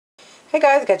Hey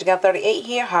guys, GadgetGal38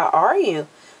 here. How are you?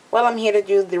 Well, I'm here to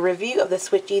do the review of the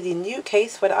Switcheasy NUDE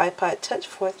case for the iPod Touch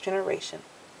 4th generation.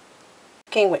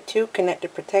 Came with 2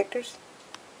 connector protectors,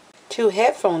 2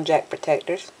 headphone jack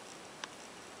protectors,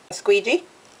 a squeegee,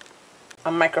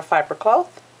 a microfiber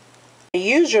cloth, a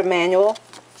user manual,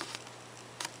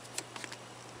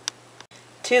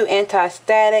 2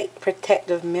 anti-static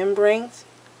protective membranes,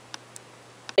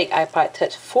 big iPod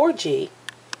Touch 4G,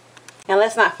 and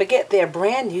let's not forget their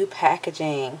brand new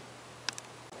packaging.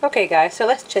 Okay guys, so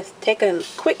let's just take a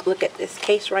quick look at this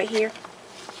case right here.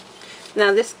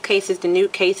 Now this case is the new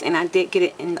case, and I did get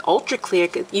it in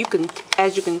UltraClear, because you can,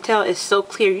 as you can tell, it's so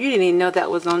clear. You didn't even know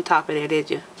that was on top of there, did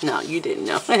you? No, you didn't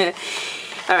know.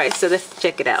 Alright, so let's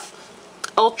check it out.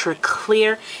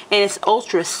 UltraClear, and it's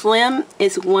ultra slim.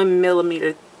 It's 1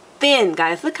 millimeter thin,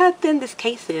 guys. Look how thin this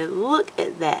case is. Look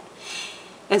at that.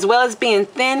 As well as being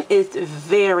thin, it's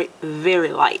very,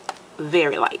 very light.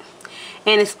 Very light.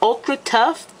 And it's ultra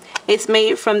tough. It's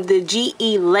made from the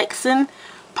GE Lexan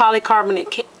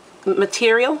polycarbonate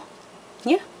material.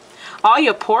 Yeah. All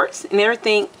your ports and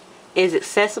everything is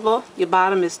accessible. Your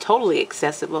bottom is totally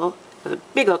accessible. There's a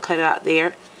big old cutout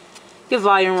there. Your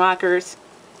volume rockers.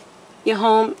 Your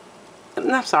home,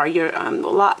 I'm sorry, your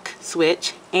lock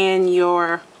switch. And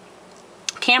your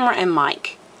camera and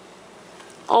mic.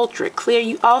 Ultra clear.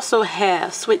 You also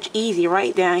have Switcheasy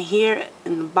right down here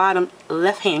in the bottom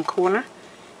left hand corner.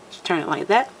 Just turn it like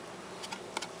that.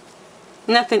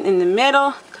 Nothing in the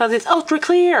middle because it's ultra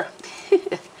clear.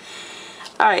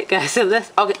 Alright guys, so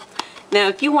let's, okay. Now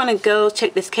if you want to go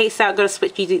check this case out, go to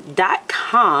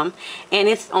switcheasy.com, and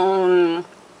it's on, I'm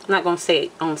not going to say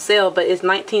it on sale, but it's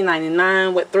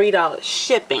 $19.99 with $3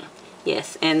 shipping.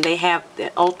 Yes, and they have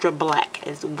the ultra black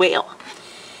as well.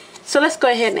 So let's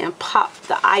go ahead and pop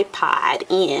the iPod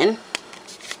in.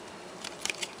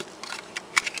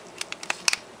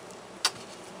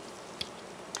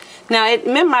 Now,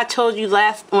 remember I told you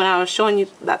last, when I was showing you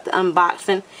about the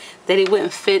unboxing, that it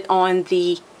wouldn't fit on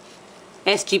the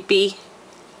SGP,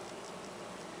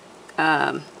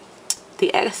 the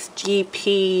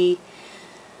SGP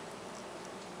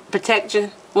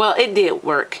protection. Well, it did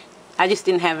work. I just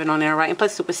didn't have it on there right, and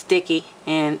plus it was sticky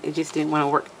and it just didn't want to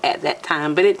work at that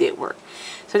time, but it did work.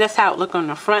 So that's how it looked on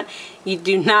the front. You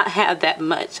do not have that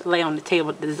much lay on the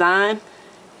table design,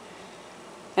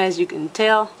 as you can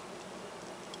tell.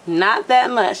 Not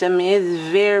that much. I mean,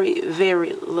 it's very,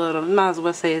 very little. Might as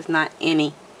well say it's not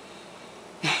any.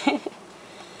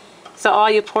 So all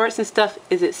your ports and stuff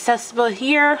is accessible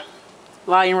here.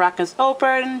 Volume rockers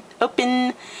open,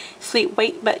 sleep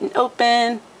wake button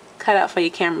open. Cut out for your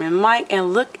camera and mic,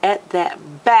 and look at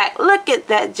that back. Look at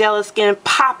that jello skin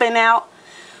popping out.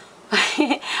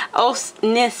 06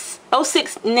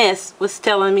 NIS was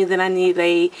telling me that I need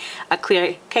a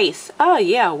clear case. Oh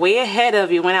yeah, way ahead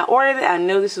of you. When I ordered it, I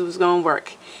knew this was going to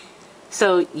work.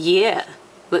 So yeah,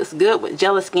 looks good with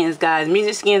jello skins, guys.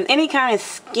 Music skins, any kind of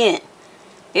skin,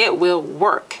 it will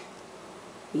work.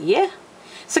 Yeah.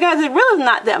 So guys, it really is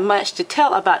not that much to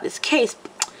tell about this case.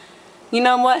 You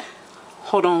know what?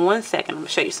 Hold on one second, I'm going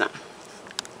to show you something.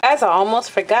 Guys, I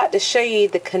almost forgot to show you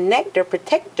the connector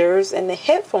protectors and the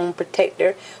headphone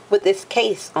protector with this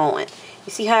case on.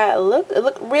 You see how it looked? It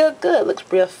looked real good. It looks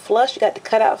real flush. You got the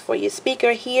cutout for your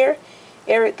speaker here.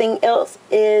 Everything else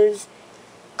is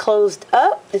closed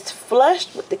up. It's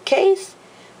flushed with the case.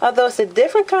 Although it's a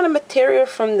different kind of material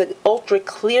from the ultra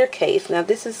clear case. Now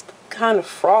this is kind of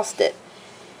frosted.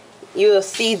 You'll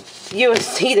see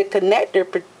the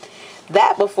connector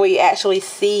that before you actually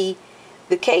see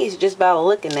the case just by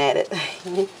looking at it.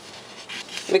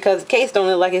 Because the case don't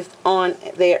look like it's on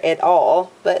there at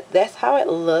all, but that's how it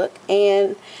looked.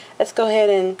 And let's go ahead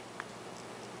and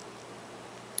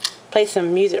play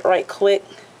some music right quick.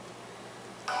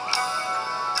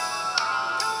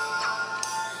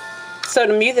 So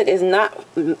the music is not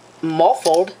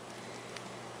muffled,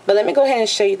 but let me go ahead and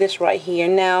show you this right here.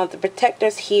 Now the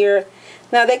protectors here,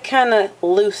 now they kind of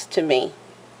loose to me.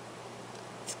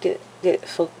 Get it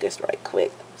focused right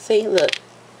quick. See, look,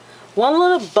 one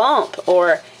little bump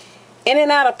or in and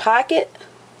out of pocket,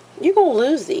 you're gonna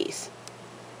lose these.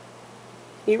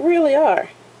 You really are.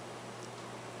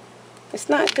 It's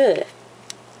not good.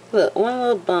 Look, one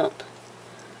little bump.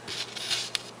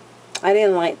 I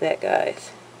didn't like that,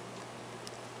 guys.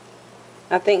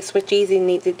 I think Switcheasy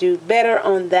needs to do better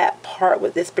on that part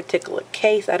with this particular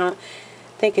case. I don't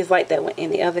think it's like that with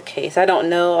any other case. I don't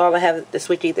know. All I have is the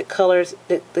Switcheasy colors.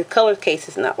 The color case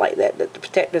is not like that. The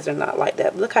protectors are not like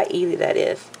that. But look how easy that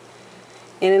is.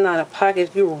 In and out of pocket.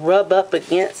 If you rub up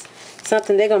against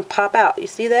something, they're going to pop out. You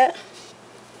see that?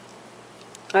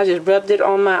 I just rubbed it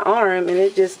on my arm and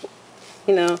it just,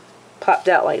 you know, popped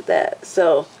out like that.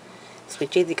 So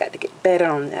Switcheasy got to get better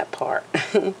on that part.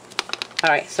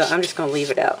 Alright, so I'm just going to leave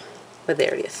it out. But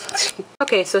there it is.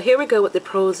 Okay, so here we go with the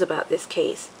pros about this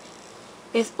case.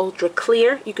 It's ultra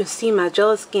clear. You can see my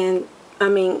gel skin, I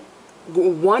mean,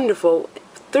 wonderful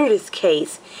through this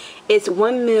case. It's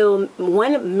 1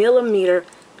 millimeter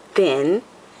thin.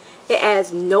 It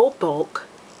has no bulk.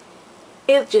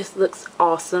 It just looks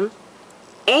awesome.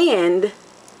 And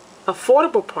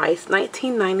affordable price,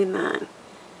 $19.99.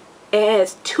 It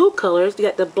has 2 colors. You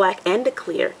got the black and the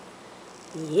clear.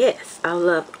 Yes, I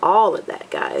love all of that,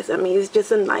 guys. I mean, it's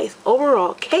just a nice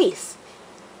overall case.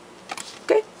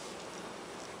 Okay.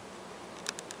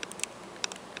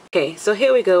 Okay, so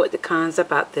here we go with the cons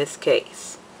about this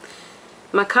case.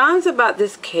 My cons about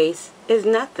this case is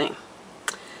nothing.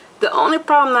 The only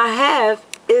problem I have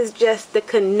is just the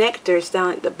connectors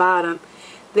down at the bottom.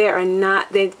 They're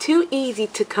too easy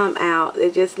to come out.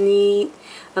 They just need,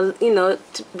 you know,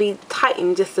 to be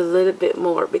tightened just a little bit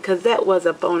more, because that was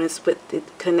a bonus with the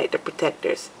connector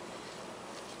protectors.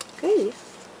 Okay.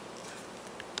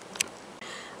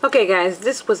 Okay, guys,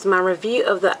 this was my review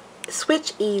of the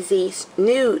Switcheasy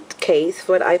NUDE case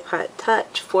for the iPod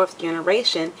Touch 4th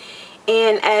generation.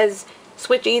 And as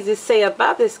Switcheasy say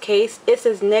about this case, it's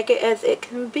as naked as it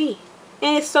can be.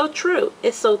 And it's so true.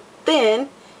 It's so thin.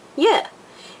 Yeah.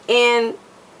 And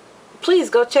please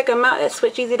go check them out at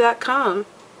Switcheasy.com.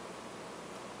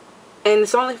 And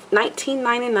it's only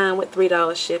 $19.99 with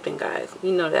 $3 shipping, guys.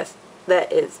 You know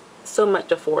that is so much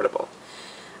affordable.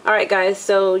 Alright, guys,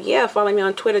 so yeah, follow me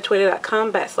on Twitter,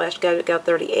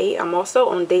 twitter.com/GadgetGal38. I'm also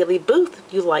on Daily Booth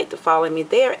if you'd like to follow me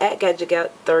there at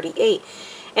GadgetGal38.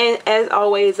 And as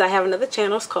always, I have another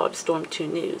channel. It's called Storm 2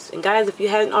 News. And guys, if you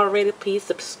haven't already, please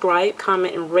subscribe,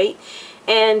 comment, and rate.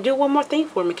 And do one more thing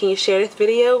for me. Can you share this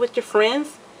video with your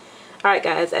friends? Alright,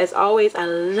 guys, as always, I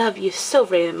love you so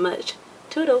very much.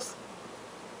 Toodles.